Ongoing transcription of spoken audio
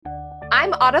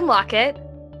I'm Autumn Lockett.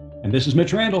 And this is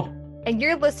Mitch Randall. And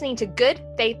you're listening to Good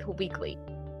Faith Weekly.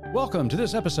 Welcome to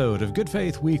this episode of Good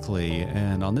Faith Weekly.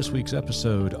 And on this week's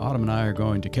episode, Autumn and I are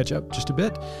going to catch up just a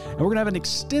bit. And we're going to have an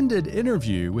extended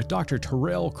interview with Dr.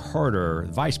 Terrell Carter,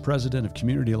 Vice President of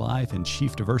Community Life and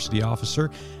Chief Diversity Officer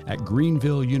at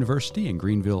Greenville University in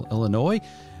Greenville, Illinois.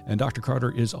 And Dr.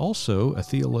 Carter is also a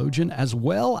theologian as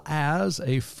well as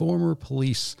a former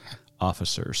police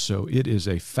officer. So it is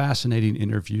a fascinating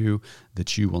interview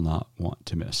that you will not want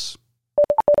to miss.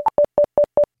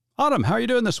 Autumn, how are you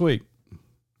doing this week?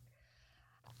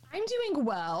 I'm doing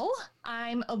well.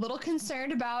 I'm a little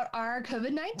concerned about our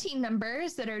COVID-19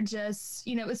 numbers that are just,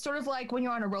 it's sort of like when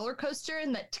you're on a roller coaster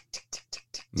and that tick, tick, tick,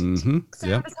 tick, tick, tick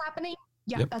sound is happening.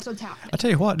 Yeah, That's what's happening. I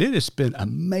tell you what, it has been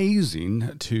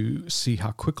amazing to see how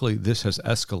quickly this has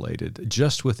escalated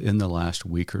just within the last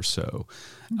week or so.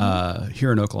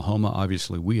 Here in Oklahoma,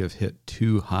 obviously, we have hit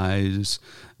two highs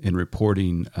in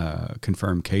reporting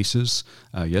confirmed cases.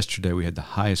 Yesterday, we had the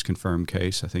highest confirmed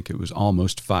case. I think it was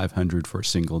almost 500 for a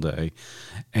single day.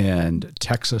 And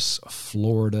Texas,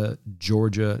 Florida,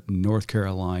 Georgia, North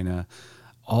Carolina,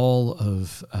 all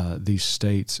of these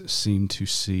states seem to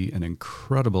see an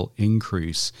incredible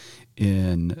increase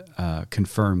in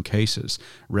confirmed cases.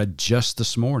 Read just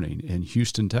this morning in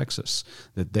Houston, Texas,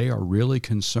 that they are really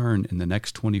concerned in the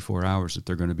next 24 hours that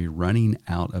they're going to be running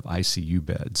out of ICU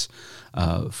beds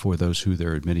for those who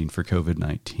they're admitting for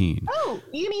COVID-19. Oh,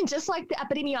 you mean just like the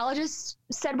epidemiologists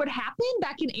said would happen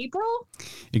back in April?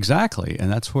 Exactly.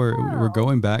 And that's where we're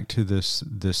going back to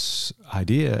this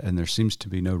idea, and there seems to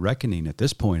be no reckoning at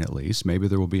this point, at least. Maybe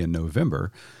there will be in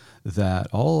November, that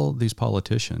all these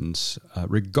politicians,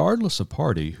 regardless of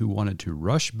party, who wanted to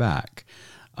rush back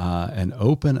and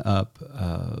open up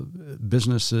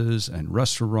businesses and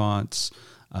restaurants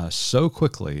so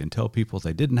quickly and tell people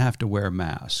they didn't have to wear a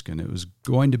mask and it was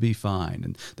going to be fine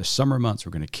and the summer months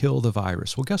were going to kill the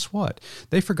virus. Well, guess what?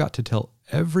 They forgot to tell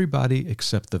everybody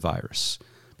except the virus,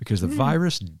 because the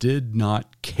virus did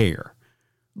not care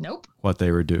what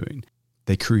they were doing.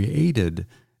 They created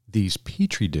these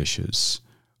petri dishes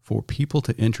for people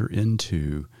to enter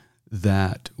into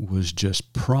that was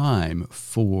just prime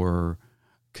for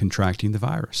contracting the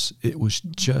virus. It was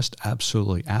just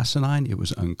absolutely asinine. It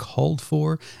was uncalled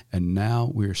for. And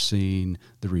now we're seeing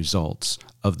the results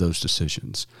of those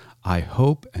decisions. I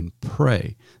hope and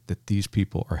pray that these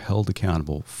people are held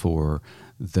accountable for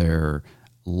their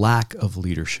lack of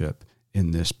leadership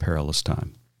in this perilous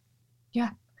time.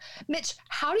 Yeah. Mitch,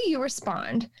 how do you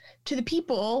respond to the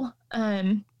people,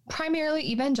 primarily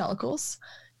evangelicals,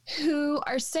 who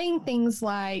are saying things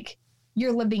like,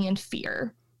 you're living in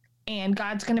fear and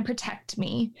God's going to protect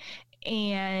me,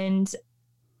 and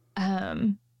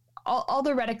all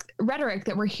the rhetoric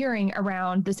that we're hearing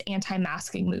around this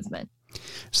anti-masking movement?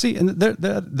 See, and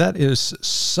that is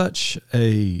such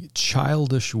a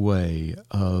childish way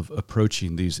of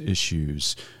approaching these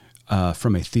issues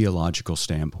from a theological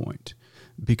standpoint,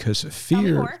 because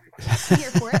fear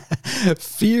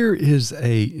is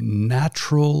a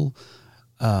natural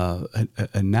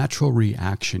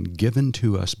reaction given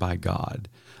to us by God.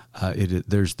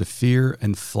 There's the fear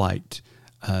and flight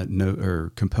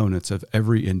components of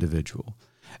every individual.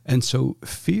 And so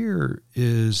fear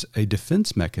is a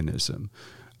defense mechanism.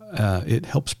 It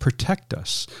helps protect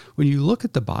us. When you look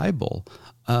at the Bible,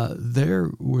 there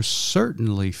was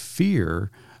certainly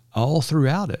fear all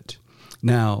throughout it.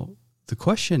 Now, the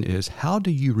question is, how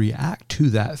do you react to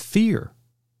that fear?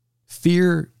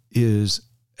 Fear is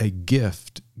a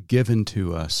gift given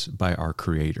to us by our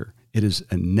Creator. It is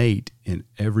innate in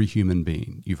every human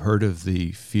being. You've heard of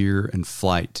the fear and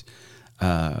flight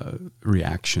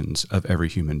reactions of every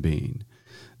human being.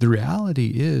 The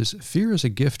reality is, fear is a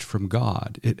gift from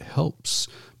God. It helps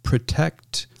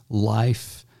protect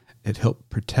life. It helps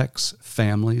protects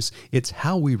families. It's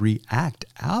how we react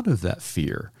out of that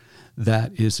fear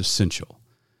that is essential.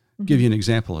 I'll give you an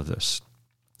example of this.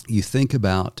 You think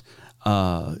about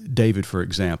David, for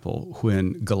example,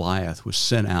 when Goliath was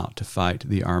sent out to fight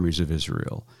the armies of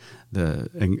Israel.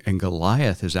 And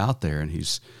Goliath is out there and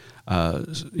he's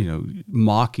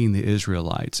mocking the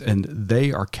Israelites, and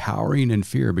they are cowering in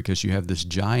fear because you have this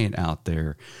giant out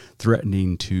there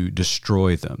threatening to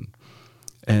destroy them.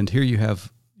 And here you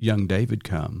have young David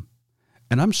come.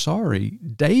 And I'm sorry,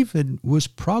 David was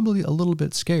probably a little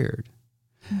bit scared.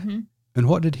 Mm-hmm. And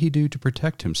what did he do to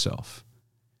protect himself?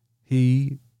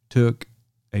 He took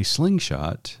a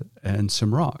slingshot and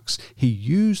some rocks. He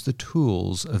used the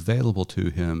tools available to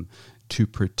him to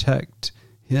protect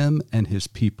him and his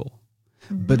people.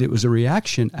 Mm-hmm. But it was a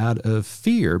reaction out of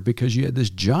fear because you had this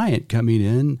giant coming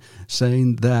in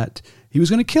saying that he was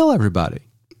going to kill everybody.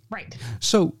 Right.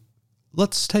 So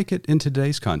let's take it in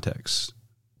today's context.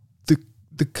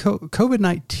 The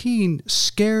COVID-19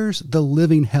 scares the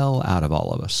living hell out of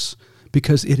all of us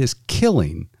because it is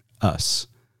killing us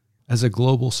as a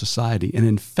global society and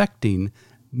infecting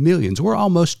millions. We're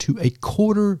almost to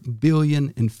 250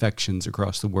 million infections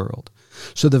across the world.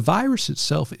 So the virus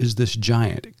itself is this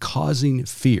giant causing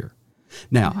fear.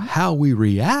 Now, how we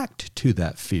react to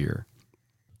that fear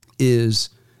is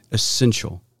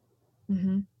essential.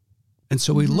 And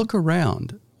so we look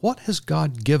around. What has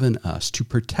God given us to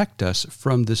protect us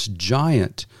from this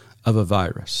giant of a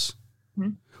virus?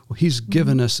 Well, He's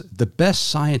given us the best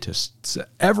scientists that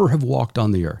ever have walked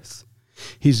on the earth.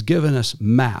 He's given us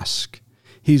masks.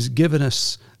 He's given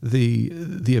us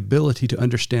the ability to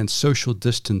understand social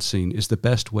distancing is the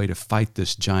best way to fight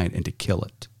this giant and to kill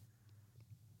it.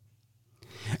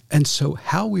 And so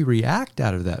how we react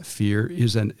out of that fear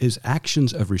is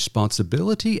actions of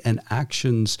responsibility and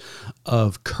actions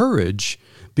of courage,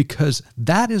 because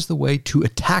that is the way to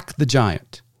attack the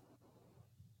giant.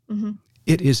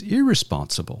 It is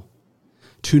irresponsible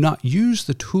to not use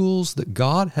the tools that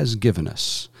God has given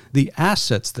us, the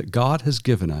assets that God has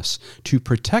given us to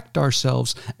protect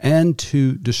ourselves and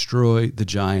to destroy the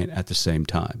giant at the same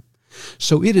time.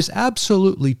 So it is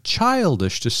absolutely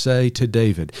childish to say to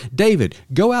David,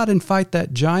 go out and fight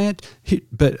that giant,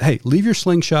 but hey, leave your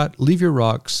slingshot, leave your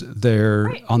rocks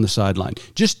there on the sideline.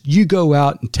 Just you go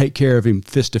out and take care of him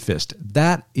fist to fist.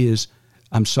 That is,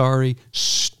 I'm sorry,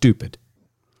 stupid.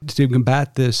 To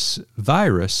combat this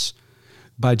virus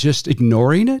by just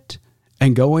ignoring it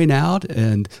and going out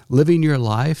and living your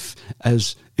life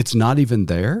as it's not even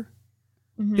there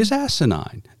is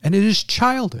asinine, and it is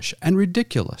childish and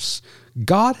ridiculous.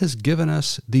 God has given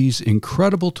us these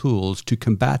incredible tools to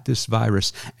combat this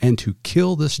virus and to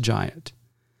kill this giant.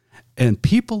 And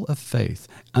people of faith,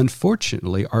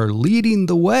 unfortunately, are leading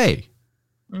the way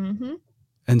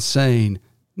and saying,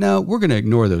 no, we're going to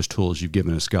ignore those tools you've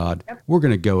given us, God. We're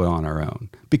going to go on our own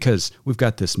because we've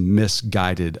got this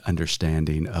misguided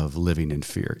understanding of living in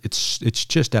fear. It's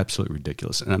just absolutely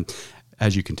ridiculous. And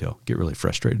as you can tell, get really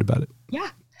frustrated about it. Yeah.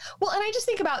 Well, and I just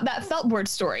think about that felt board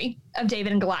story of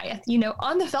David and Goliath. You know,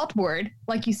 on the felt board,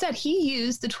 like you said, he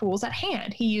used the tools at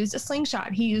hand. He used a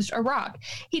slingshot. He used a rock.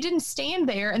 He didn't stand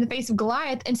there in the face of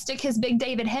Goliath and stick his big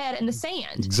David head in the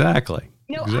sand. Exactly.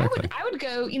 You know, I would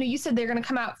go, you know, you said they're going to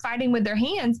come out fighting with their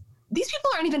hands. These people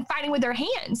aren't even fighting with their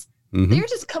hands. They're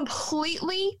just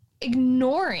completely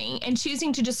ignoring and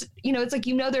choosing to just, you know, it's like,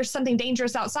 you know, there's something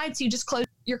dangerous outside. So you just close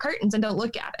your curtains and don't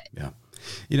look at it. Yeah.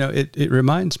 You know, it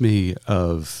reminds me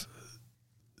of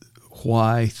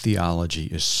why theology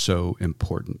is so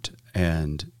important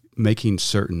and making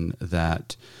certain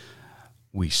that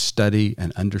we study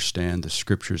and understand the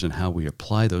scriptures and how we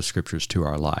apply those scriptures to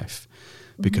our life.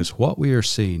 Because what we are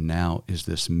seeing now is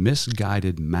this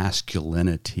misguided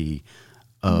masculinity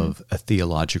of a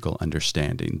theological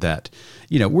understanding that,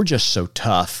 you know, we're just so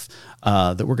tough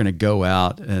that we're going to go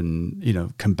out and, you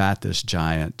know, combat this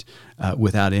giant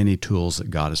without any tools that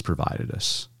God has provided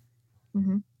us.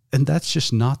 And that's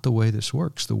just not the way this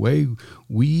works. The way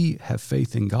we have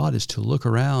faith in God is to look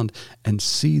around and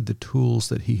see the tools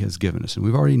that He has given us. And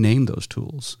we've already named those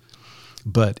tools.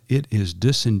 But it is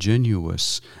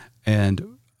disingenuous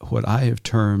and what I have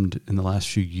termed in the last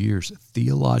few years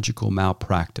theological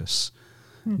malpractice,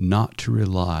 not to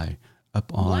rely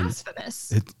upon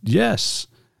blasphemous. Yes.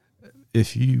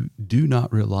 If you do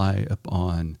not rely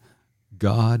upon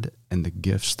God and the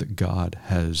gifts that God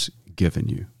has given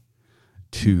you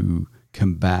to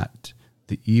combat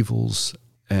the evils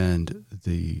and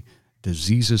the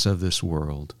diseases of this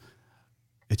world,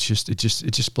 it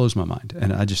just blows my mind.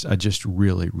 And I just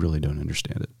really, really don't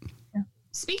understand it. Yeah.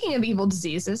 Speaking of evil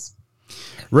diseases,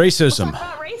 racism. Let's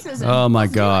talk about racism. Oh my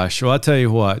gosh. Well, I'll tell you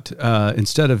what,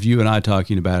 instead of you and I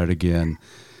talking about it again,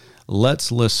 let's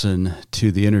listen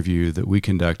to the interview that we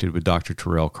conducted with Dr.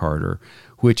 Terrell Carter,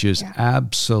 which is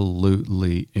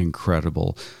absolutely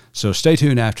incredible. So stay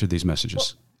tuned after these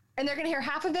messages. And they're going to hear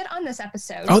half of it on this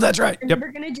episode. Oh, that's right. And yep.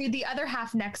 We're going to do the other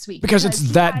half next week. Because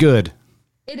it's that good.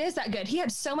 It is that good. He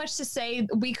had so much to say,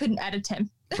 we couldn't edit him.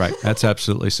 Right. That's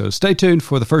absolutely so. Stay tuned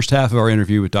for the first half of our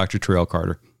interview with Dr. Terrell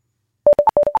Carter.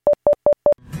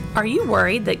 Are you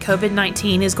worried that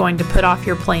COVID-19 is going to put off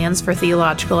your plans for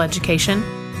theological education?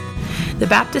 The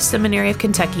Baptist Seminary of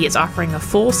Kentucky is offering a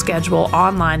full schedule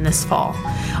online this fall.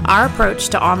 Our approach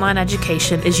to online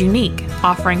education is unique,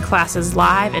 offering classes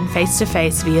live and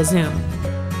face-to-face via Zoom.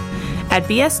 At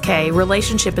BSK,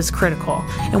 relationship is critical,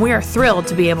 and we are thrilled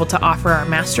to be able to offer our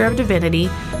Master of Divinity,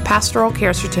 Pastoral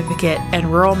Care Certificate,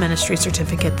 and Rural Ministry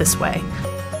Certificate this way.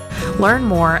 Learn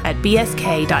more at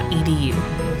bsk.edu.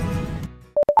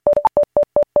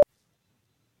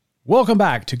 Welcome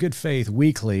back to Good Faith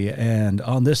Weekly. And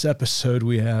on this episode,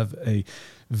 we have a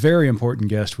very important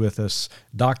guest with us,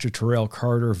 Dr. Terrell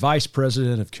Carter, Vice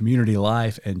President of Community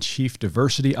Life and Chief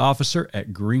Diversity Officer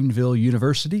at Greenville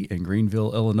University in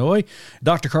Greenville, Illinois.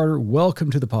 Dr. Carter,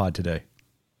 welcome to the pod today.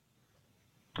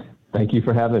 Thank you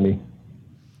for having me.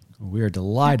 We are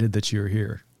delighted that you're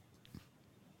here.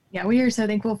 Yeah, we are so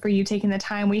thankful for you taking the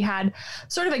time. We had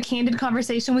sort of a candid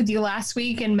conversation with you last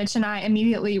week, and Mitch and I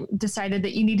immediately decided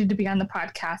that you needed to be on the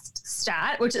podcast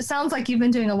stat, which it sounds like you've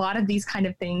been doing a lot of these kind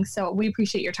of things. So we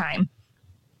appreciate your time.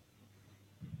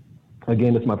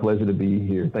 Again, it's my pleasure to be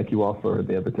here. Thank you all for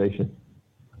the invitation.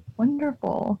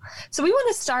 Wonderful. So we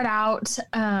want to start out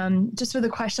just with a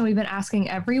question we've been asking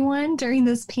everyone during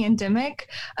this pandemic.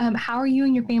 How are you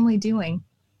and your family doing?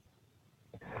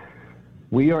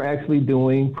 We are actually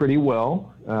doing pretty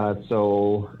well.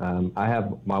 I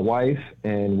have my wife,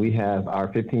 and we have our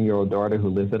 15-year-old daughter who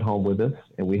lives at home with us,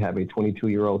 and we have a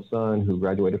 22-year-old son who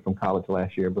graduated from college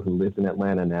last year, but who lives in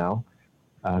Atlanta now.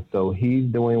 So he's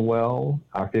doing well.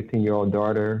 Our 15-year-old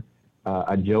daughter,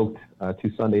 I joked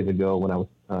 2 Sundays ago when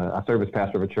I serve as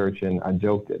pastor of a church, and I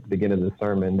joked at the beginning of the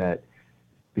sermon that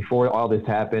before all this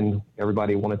happened,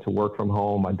 everybody wanted to work from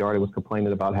home. My daughter was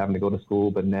complaining about having to go to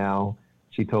school, but now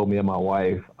she told me and my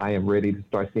wife, I am ready to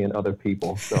start seeing other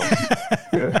people. So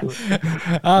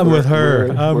I'm with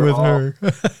her.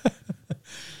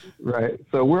 Right.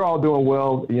 So we're all doing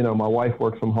well. You know, my wife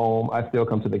works from home. I still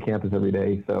come to the campus every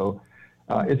day. So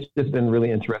it's just been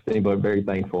really interesting, but very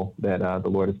thankful that the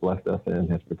Lord has blessed us and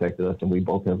has protected us, and we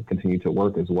both have continued to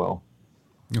work as well.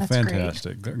 That's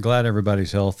fantastic. Great. Glad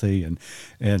everybody's healthy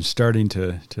and starting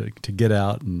to get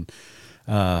out and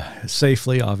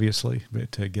safely, obviously,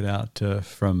 but to get out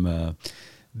from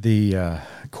the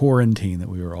quarantine that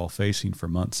we were all facing for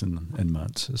months and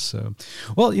months. So,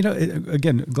 well, you know,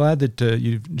 again, glad that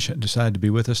you decided to be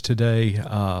with us today.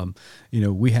 You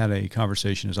know, we had a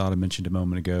conversation, as Otto mentioned a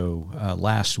moment ago,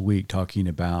 last week, talking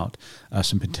about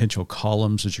some potential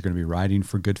columns that you're going to be writing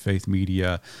for Good Faith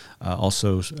Media,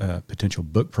 also potential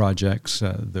book projects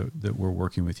that we're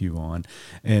working with you on.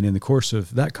 And in the course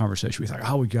of that conversation, we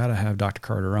thought, we got to have Dr.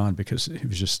 Carter on because he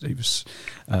was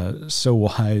so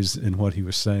wise in what he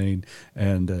was saying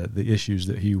and the issues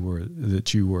that you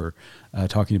were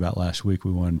talking about last week.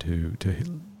 We wanted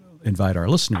to invite our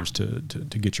listeners to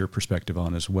get your perspective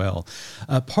on as well.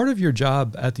 Part of your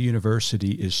job at the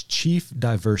university is Chief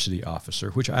Diversity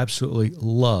Officer, which I absolutely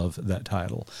love that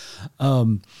title.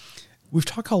 We've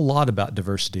talked a lot about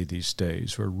diversity these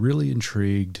days. We're really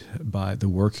intrigued by the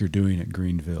work you're doing at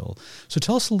Greenville. So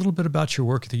tell us a little bit about your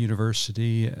work at the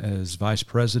university as Vice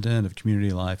President of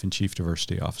Community Life and Chief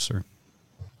Diversity Officer.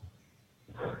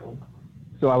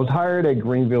 So I was hired at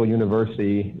Greenville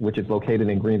University, which is located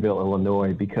in Greenville,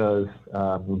 Illinois, because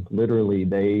literally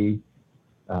they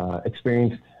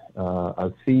experienced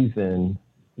a season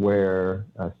where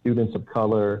students of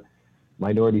color,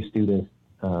 minority students,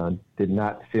 did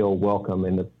not feel welcome.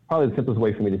 And probably the simplest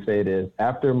way for me to say it is,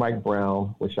 after Mike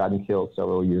Brown was shot and killed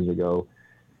several years ago,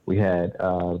 we had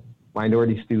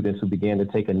minority students who began to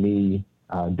take a knee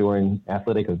during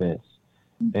athletic events.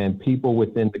 And people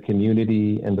within the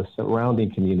community and the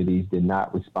surrounding communities did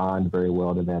not respond very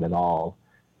well to that at all.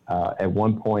 At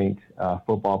one point,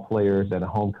 football players at a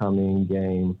homecoming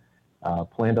game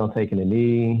planned on taking a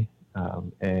knee,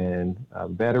 and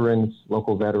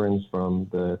local veterans from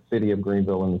the city of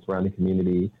Greenville and the surrounding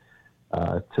community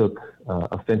took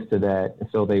offense to that. And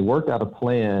so they worked out a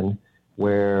plan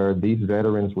where these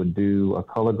veterans would do a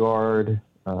color guard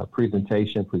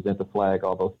presentation, present the flag,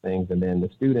 all those things, and then the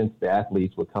students, the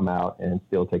athletes, would come out and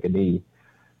still take a knee.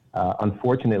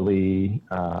 Unfortunately,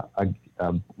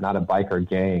 not a biker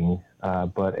gang,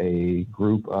 but a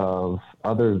group of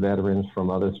other veterans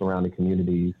from other surrounding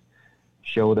communities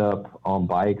showed up on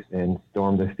bikes and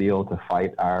stormed the field to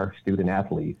fight our student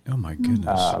athletes. Oh my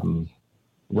goodness.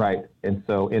 Right. And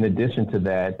so in addition to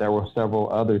that, there were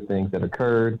several other things that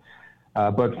occurred.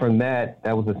 But from that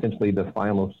was essentially the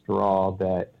final straw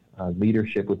that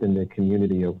leadership within the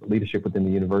community, or leadership within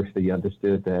the university,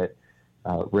 understood that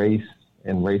race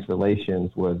and race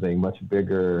relations was a much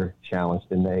bigger challenge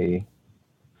than they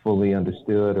fully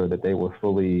understood, or that they were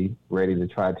fully ready to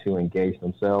try to engage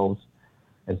themselves.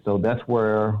 And so that's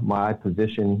where my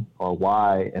position, or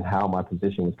why and how my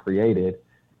position, was created.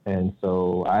 And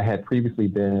so I had previously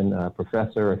been a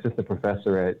assistant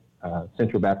professor at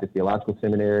Central Baptist Theological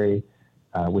Seminary,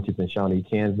 which is in Shawnee,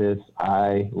 Kansas.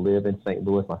 I live in St.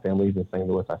 Louis. My family is in St.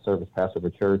 Louis. I serve as pastor of a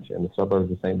church in the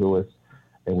suburbs of St. Louis,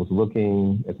 and was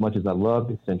looking, as much as I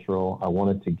loved Central, I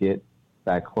wanted to get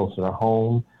back closer to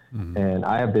home. And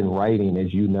I have been writing,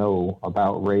 as you know,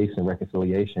 about race and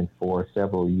reconciliation for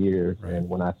several years. Right. And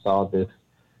when I saw this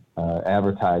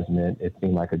advertisement, it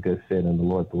seemed like a good fit, and the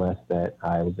Lord blessed that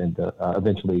I was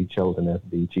eventually chosen as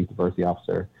the Chief Diversity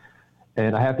Officer.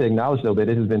 And I have to acknowledge, though, that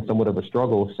it has been somewhat of a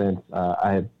struggle since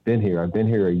I have been here. I've been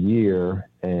here a year,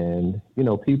 and,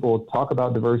 people talk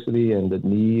about diversity and the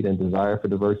need and desire for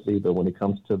diversity, but when it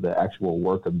comes to the actual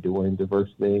work of doing diverse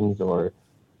things or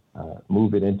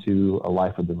move it into a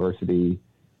life of diversity,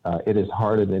 it is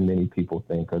harder than many people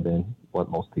think, or than what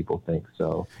most people think.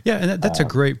 So yeah, and that's a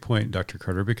great point, Dr.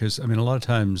 Carter, because a lot of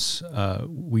times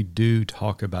we do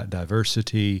talk about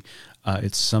diversity.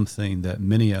 It's something that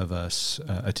many of us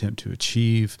attempt to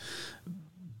achieve,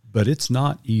 but it's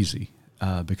not easy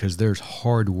because there's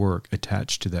hard work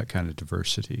attached to that kind of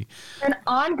diversity. And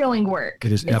ongoing work.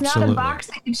 It is it's absolutely. not a box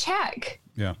that you check.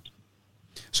 Yeah.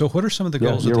 So what are some of the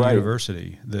goals of the right.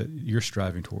 university that you're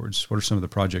striving towards? What are some of the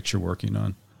projects you're working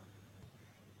on?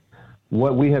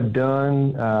 What we have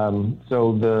done,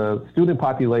 so the student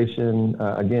population,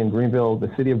 again, Greenville,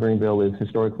 the city of Greenville is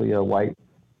historically a white,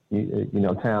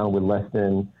 town with less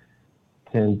than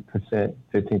 10%,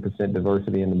 15%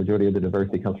 diversity, and the majority of the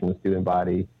diversity comes from the student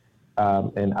body.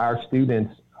 And our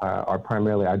students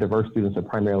our diverse students are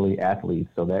primarily athletes,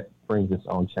 so that brings its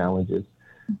own challenges.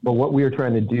 But what we are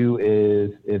trying to do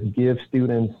is give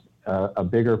students a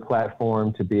bigger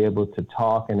platform to be able to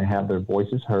talk and to have their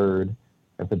voices heard,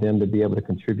 and for them to be able to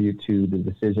contribute to the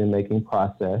decision-making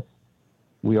process.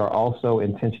 We are also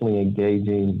intentionally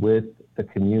engaging with the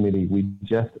community. We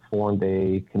just formed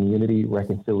a community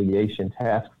reconciliation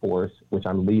task force, which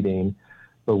I'm leading,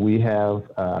 but we have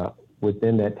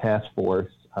within that task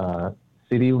force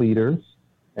city leaders,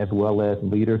 as well as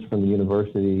leaders from the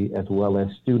university, as well as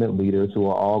student leaders who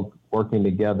are all working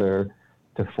together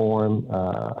to form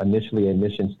initially a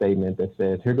mission statement that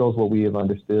says, here goes what we have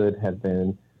understood has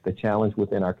been the challenge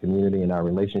within our community and our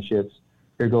relationships.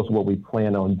 Here goes what we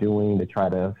plan on doing to try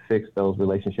to fix those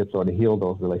relationships, or to heal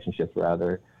those relationships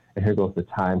rather. And here goes the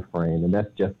time frame. And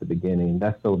that's just the beginning.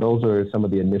 So those are some of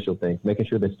the initial things, making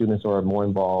sure that students are more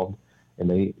involved and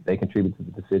they contribute to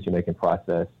the decision-making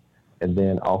process. And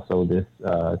then also this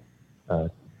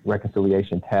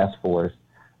reconciliation task force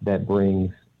that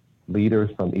brings leaders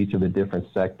from each of the different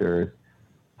sectors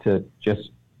to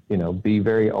just, be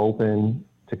very open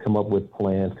to come up with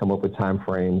plans, come up with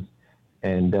timeframes.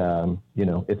 And,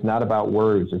 it's not about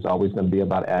words. It's always going to be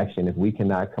about action. If we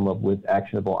cannot come up with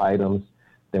actionable items,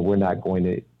 then we're not going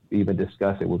to even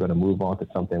discuss it. We're going to move on to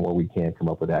something where we can come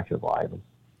up with actionable items.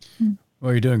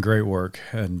 Well, you're doing great work,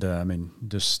 and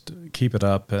just keep it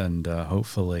up, and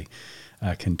hopefully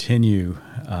continue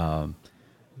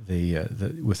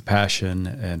with passion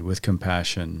and with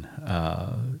compassion,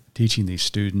 teaching these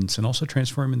students and also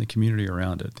transforming the community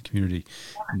around it. The community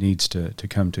needs to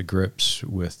come to grips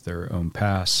with their own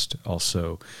past,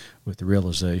 also with the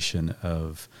realization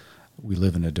of we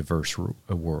live in a diverse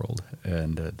world,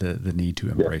 and the need to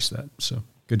embrace that. So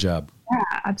good job. Yeah,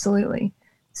 absolutely.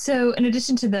 So in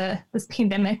addition to this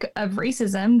pandemic of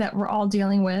racism that we're all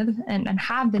dealing with and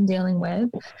have been dealing with,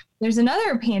 there's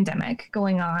another pandemic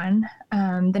going on.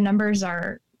 The numbers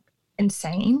are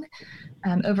insane.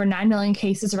 Over 9 million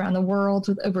cases around the world,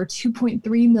 with over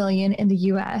 2.3 million in the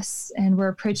U.S., and we're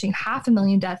approaching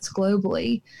 500,000 deaths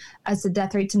globally, as the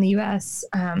death rates in the U.S.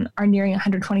 Are nearing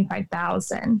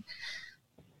 125,000.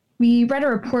 We read a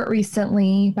report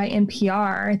recently by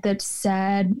NPR that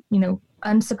said,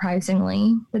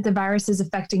 unsurprisingly, that the virus is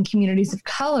affecting communities of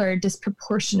color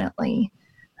disproportionately.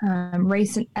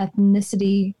 Race and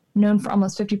ethnicity known for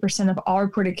almost 50% of all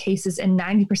reported cases and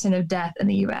 90% of death in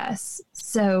the U.S.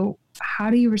 So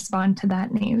how do you respond to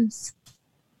that news?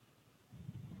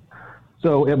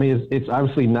 So, it's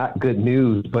obviously not good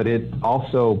news, but it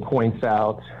also points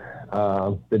out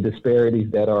the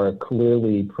disparities that are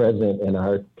clearly present in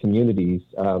our communities.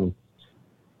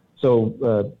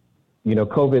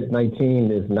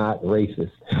 COVID-19 is not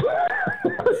racist.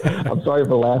 I'm sorry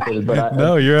for laughing, but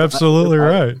no, you're absolutely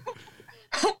right.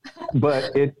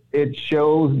 But it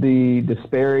shows the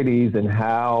disparities in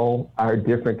how our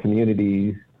different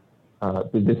communities,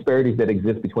 the disparities that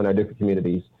exist between our different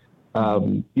communities.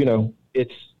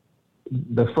 It's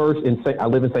the first I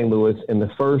live in St. Louis, and the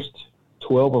first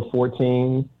 12 or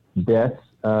 14 deaths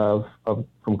from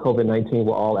COVID-19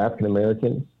 were all African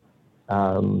Americans.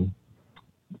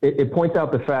 It points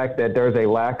out the fact that there's a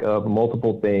lack of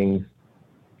multiple things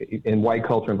in white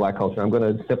culture and black culture. I'm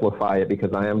going to simplify it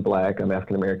because I am black, I'm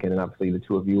African American, and obviously the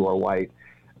two of you are white.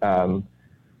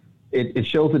 It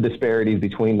shows the disparities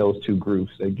between those two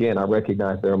groups. Again, I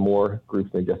recognize there are more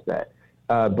groups than just that.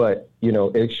 But,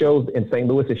 it shows in St.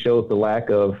 Louis, it shows the lack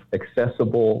of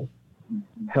accessible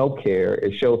healthcare.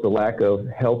 It shows the lack of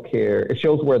healthcare. It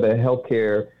shows where the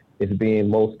healthcare is being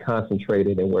most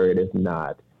concentrated and where it is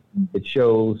not. It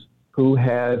shows who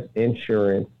has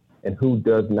insurance and who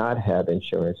does not have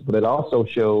insurance. But it also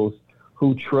shows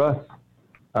who trusts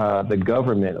the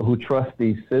government, who trusts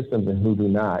these systems and who do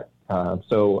not.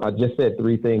 So I just said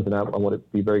three things, and I want to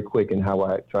be very quick in how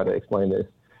I try to explain this.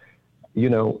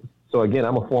 So again,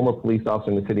 I'm a former police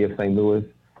officer in the city of St. Louis.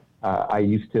 I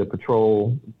used to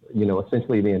patrol,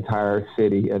 essentially the entire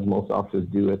city, as most officers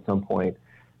do at some point.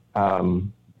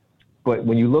 But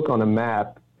when you look on a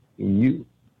map,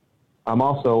 I'm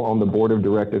also on the board of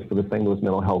directors for the St. Louis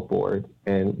Mental Health Board,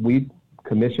 and we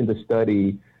commissioned a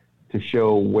study to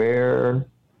show where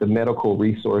the medical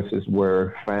resources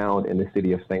were found in the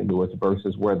city of St. Louis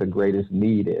versus where the greatest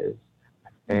need is.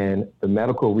 And the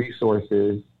medical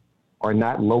resources are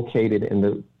not located in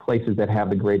the places that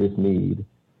have the greatest need.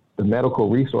 The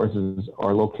medical resources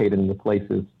are located in the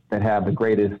places that have the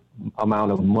greatest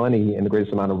amount of money and the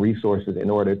greatest amount of resources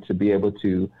in order to be able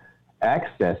to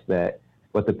access that.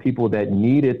 But the people that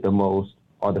need it the most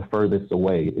are the furthest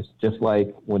away. It's just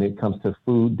like when it comes to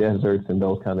food deserts and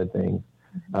those kind of things.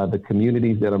 The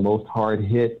communities that are most hard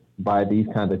hit by these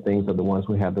kinds of things are the ones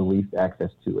who have the least access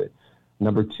to it.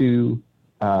 Number two,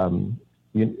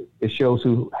 it shows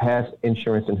who has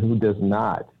insurance and who does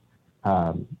not.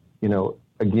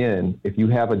 Again, if you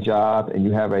have a job and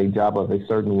you have a job of a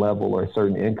certain level or a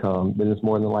certain income, then it's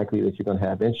more than likely that you're going to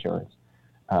have insurance.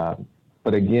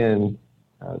 But again,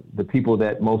 the people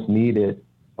that most need it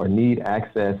or need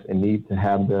access and need to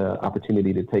have the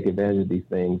opportunity to take advantage of these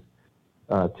things,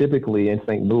 typically in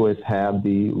St. Louis have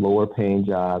the lower paying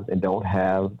jobs and don't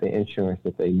have the insurance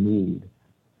that they need.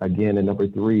 Again, and number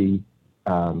three,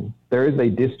 there is a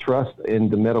distrust in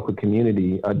the medical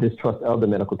community, a distrust of the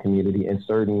medical community in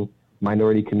certain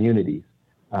minority communities.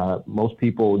 Most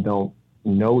people don't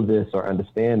know this or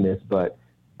understand this, but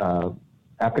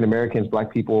African Americans,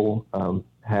 Black people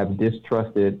have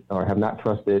distrusted or have not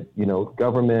trusted,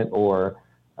 government or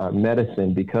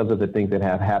medicine because of the things that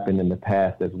have happened in the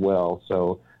past as well.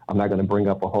 So I'm not going to bring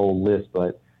up a whole list,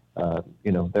 but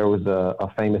there was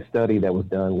a famous study that was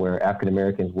done where African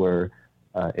Americans were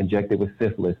injected with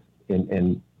syphilis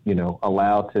and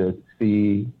allowed to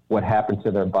see what happened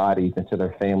to their bodies and to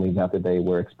their families after they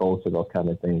were exposed to those kind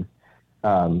of things.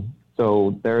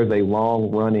 So there is a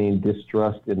long-running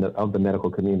distrust of the medical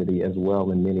community as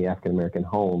well in many African-American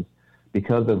homes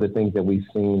because of the things that we've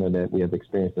seen or that we have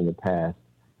experienced in the past.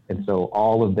 And so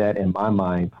all of that, in my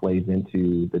mind, plays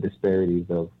into the disparities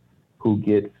of who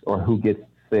gets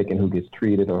sick and who gets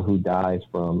treated or who dies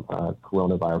from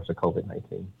coronavirus or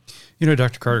COVID-19.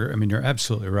 Dr. Carter, you're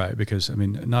absolutely right, because,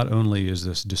 not only is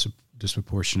this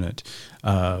disproportionate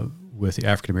with the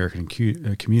African American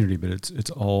community, but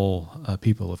it's all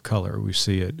people of color. We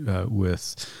see it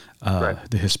with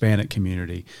the Hispanic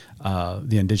community,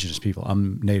 the indigenous people.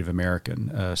 I'm Native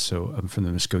American, so I'm from the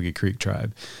Muskogee Creek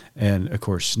tribe, and of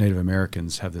course, Native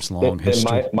Americans have this long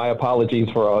history. My apologies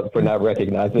for not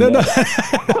recognizing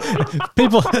that.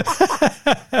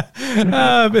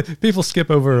 People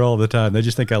skip over it all the time. They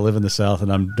just think I live in the South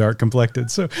and I'm dark complected.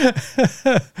 So,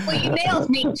 well, you nailed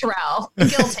me, Terrell.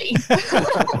 Guilty.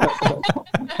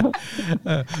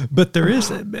 But there is,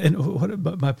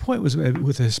 but my point was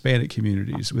with the Hispanic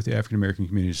communities, with the African American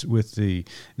communities, with the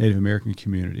Native American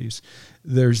communities,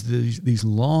 there's these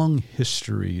long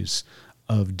histories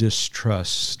of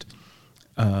distrust,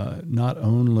 not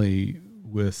only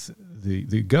with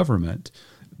the government,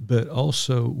 but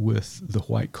also with the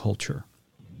white culture.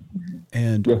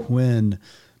 And when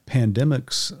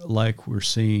pandemics like we're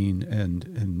seeing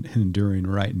and enduring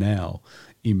right now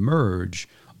emerge,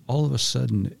 all of a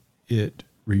sudden it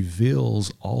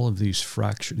reveals all of these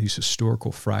these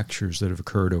historical fractures that have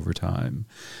occurred over time,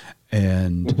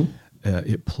 and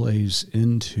it plays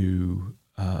into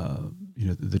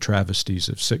the travesties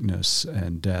of sickness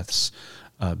and deaths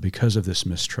because of this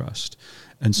mistrust.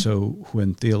 And so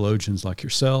when theologians like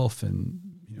yourself and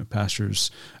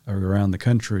pastors around the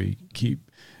country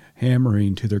keep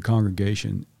hammering to their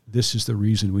congregation, this is the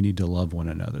reason we need to love one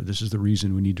another. This is the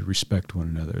reason we need to respect one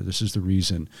another. This is the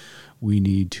reason we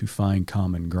need to find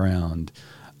common ground.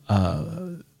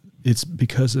 It's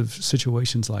because of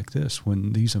situations like this.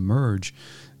 When these emerge,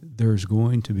 there's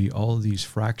going to be all of these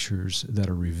fractures that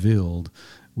are revealed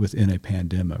within a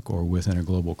pandemic or within a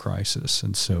global crisis.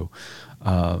 And so,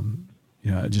 I'm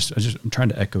trying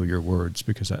to echo your words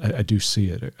because I do see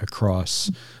it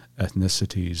across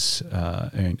ethnicities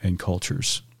and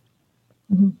cultures.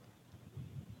 Mm-hmm.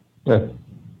 Yeah.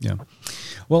 Yeah.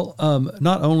 Well,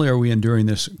 not only are we enduring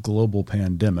this global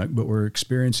pandemic, but we're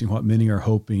experiencing what many are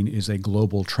hoping is a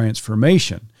global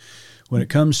transformation when it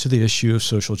comes to the issue of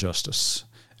social justice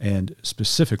and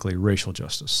specifically racial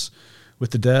justice.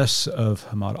 With the deaths of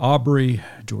Ahmaud Arbery,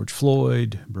 George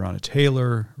Floyd, Breonna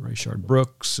Taylor, Rayshard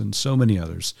Brooks, and so many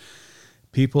others,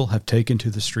 people have taken to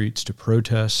the streets to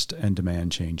protest and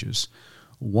demand changes.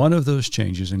 One of those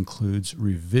changes includes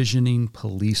revisioning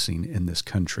policing in this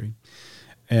country.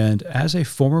 And as a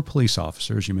former police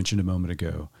officer, as you mentioned a moment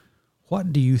ago,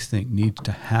 what do you think needs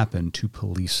to happen to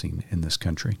policing in this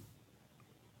country?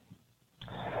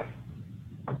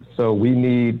 So we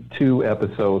need 2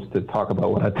 episodes to talk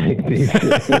about what I think needs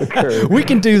to occur. We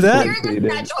can do that. Clear the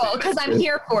schedule, because I'm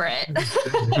here for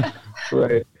it.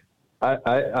 Right.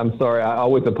 I'm sorry. I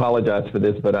always apologize for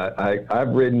this, but I've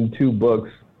written 2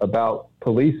 books about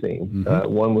policing.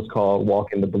 Mm-hmm. One was called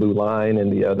Walking the Blue Line,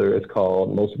 and the other is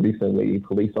called, most recently,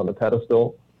 Police on the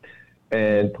Pedestal.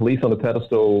 And Police on the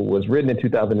Pedestal was written in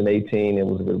 2018 and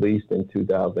was released in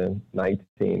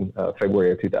 2019,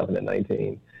 February of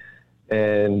 2019.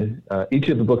 And each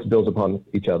of the books builds upon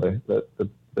each other.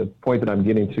 The point that I'm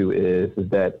getting to is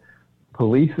that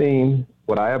policing,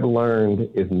 what I have learned,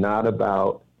 is not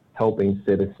about helping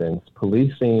citizens.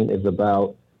 Policing is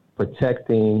about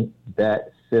protecting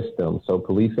that system. So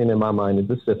policing, in my mind, is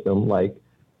a system. Like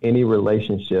any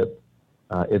relationship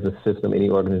is a system, any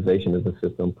organization is a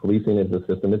system. Policing is a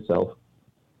system itself,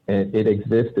 and it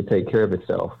exists to take care of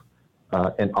itself.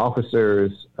 And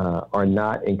officers are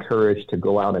not encouraged to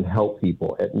go out and help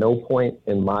people. At no point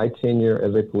in my tenure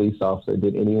as a police officer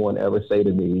did anyone ever say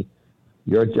to me,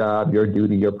 your job, your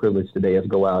duty, your privilege today is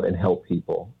go out and help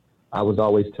people. I was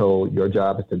always told your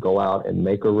job is to go out and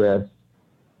make arrests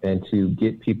and to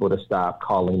get people to stop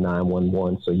calling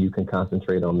 911 so you can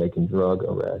concentrate on making drug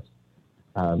arrests.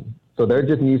 So there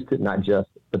just needs to, not just,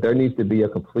 but there needs to be a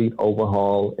complete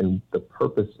overhaul in the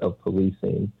purpose of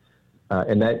policing.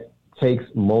 And that takes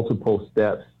multiple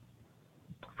steps,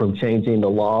 from changing the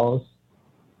laws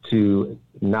to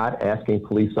not asking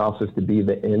police officers to be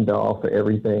the end all for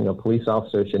everything. A police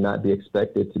officer should not be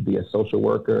expected to be a social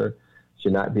worker,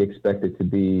 should not be expected to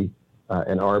be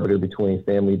an arbiter between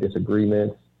family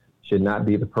disagreements, should not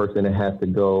be the person that has to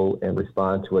go and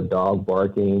respond to a dog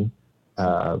barking.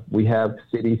 We have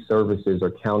city services or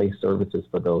county services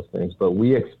for those things, but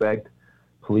we expect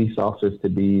police officers to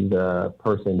be the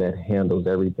person that handles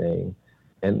everything.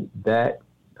 And that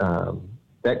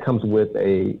comes with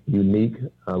a unique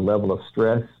level of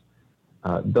stress.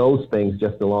 Those things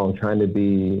just alone, trying to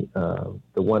be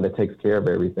the one that takes care of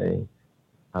everything.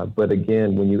 But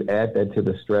again, when you add that to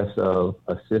the stress of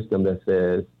a system that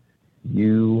says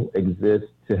you exist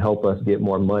to help us get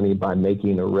more money by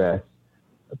making arrests,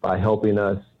 by helping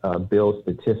us build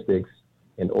statistics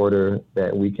in order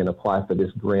that we can apply for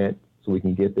this grant so we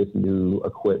can get this new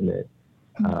equipment.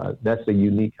 That's a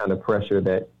unique kind of pressure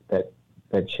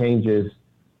that changes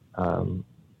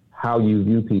how you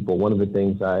view people. One of the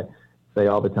things I say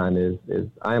all the time is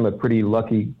I am a pretty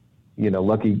lucky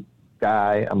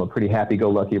guy. I'm a pretty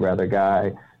happy-go-lucky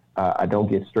guy. I don't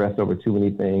get stressed over too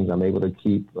many things. I'm able to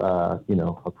keep a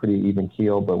pretty even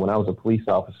keel. But when I was a police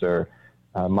officer,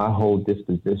 my whole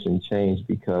disposition changed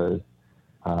because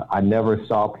I never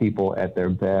saw people at their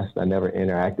best. I never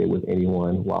interacted with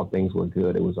anyone while things were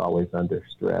good. It was always under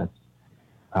stress.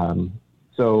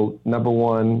 So number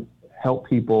one, help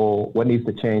people. What needs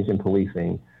to change in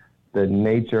policing? The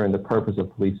nature and the purpose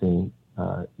of policing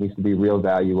needs to be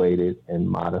reevaluated and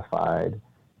modified.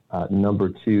 Number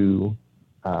two,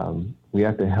 we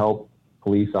have to help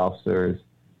police officers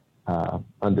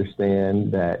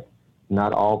understand that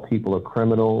not all people are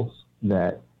criminals,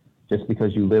 that just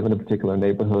because you live in a particular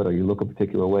neighborhood or you look a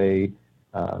particular way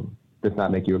does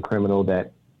not make you a criminal,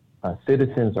 that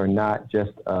citizens are not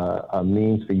just a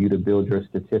means for you to build your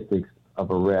statistics of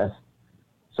arrest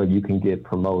so you can get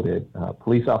promoted.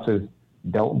 Police officers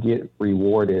don't get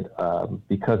rewarded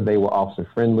because they were officer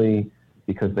friendly,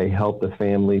 because they helped the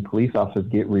family. Police officers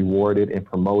get rewarded and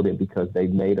promoted because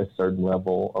they've made a certain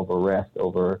level of arrest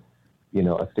over,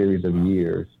 a series of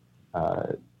years.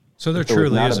 So there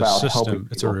truly is a system.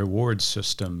 It's a reward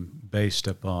system based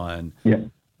upon,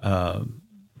 I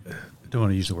don't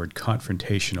want to use the word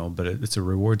confrontational, but it's a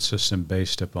reward system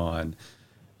based upon,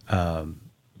 how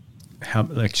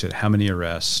many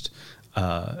arrests.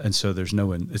 And so it's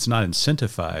not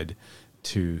incentivized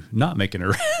to not make an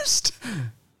arrest.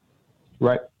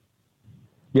 Right.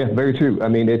 Yeah, very true. I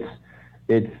mean,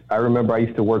 I remember I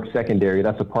used to work secondary.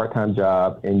 That's a part-time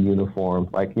job in uniform,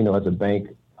 as a bank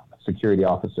security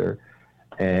officer.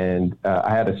 And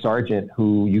I had a sergeant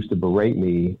who used to berate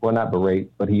me. Well, not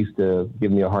berate, but he used to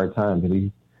give me a hard time.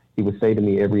 And he would say to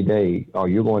me every day, "Oh,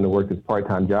 you're going to work this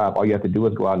part-time job. All you have to do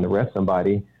is go out and arrest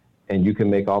somebody, and you can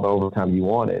make all the overtime you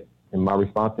wanted." And my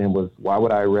response to him was, "Why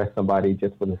would I arrest somebody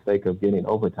just for the sake of getting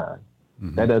overtime?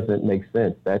 Mm-hmm. That doesn't make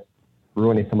sense. That's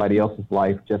ruining somebody else's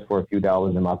life just for a few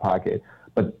dollars in my pocket."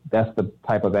 But that's the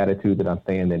type of attitude that I'm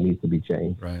saying that needs to be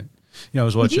changed. Right. I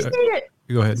was watching.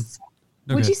 Go ahead.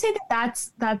 Would you say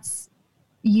that that's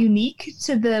unique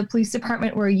to the police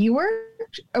department where you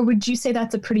work, or would you say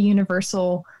that's a pretty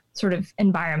universal sort of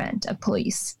environment of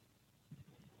police?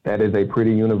 That is a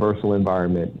pretty universal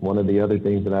environment. One of the other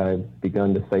things that I've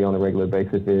begun to say on a regular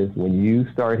basis is when you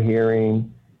start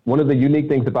hearing, one of the unique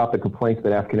things about the complaints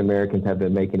that African Americans have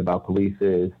been making about police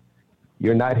is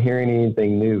you're not hearing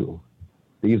anything new.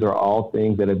 These are all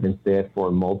things that have been said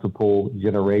for multiple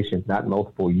generations, not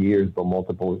multiple years, but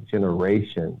multiple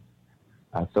generations.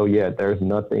 So yeah, there's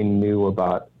nothing new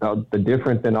about the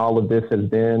difference in all of this has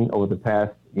been over the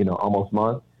past, almost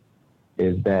month,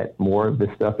 is that more of this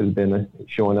stuff has been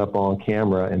showing up on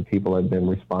camera and people have been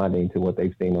responding to what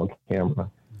they've seen on camera.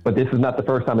 But this is not the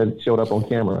first time it showed up on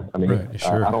camera. I mean, right,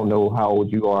 sure. I don't know how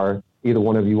old you are, either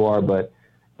one of you are, but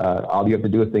all you have to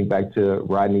do is think back to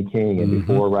Rodney King. And mm-hmm.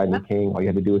 before Rodney King, all you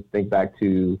have to do is think back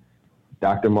to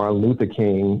Dr. Martin Luther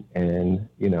King and,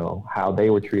 how they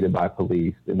were treated by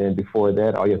police. And then before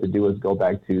that, all you have to do is go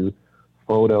back to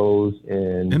photos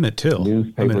and Emmett Till.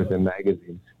 Newspapers and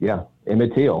magazines. Yeah,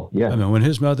 Emmett Till, yeah. When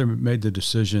his mother made the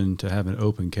decision to have an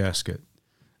open casket,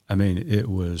 it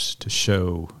was to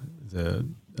show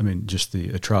just the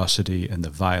atrocity and the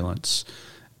violence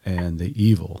and the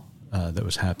evil that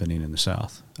was happening in the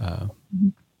South.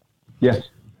 Yes,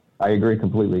 I agree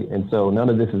completely. And so none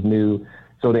of this is new.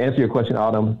 So to answer your question,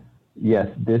 Autumn, yes,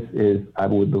 this is, I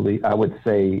would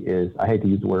say, I hate to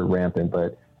use the word rampant,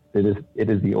 but it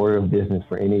is the order of business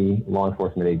for any law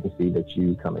enforcement agency that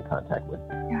you come in contact with.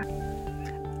 Yeah.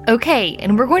 Okay,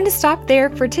 and we're going to stop there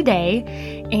for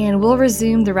today, and we'll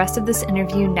resume the rest of this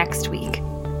interview next week.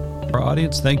 Our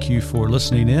audience, thank you for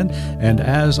listening in, and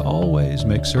as always,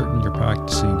 make certain you're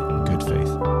practicing good faith.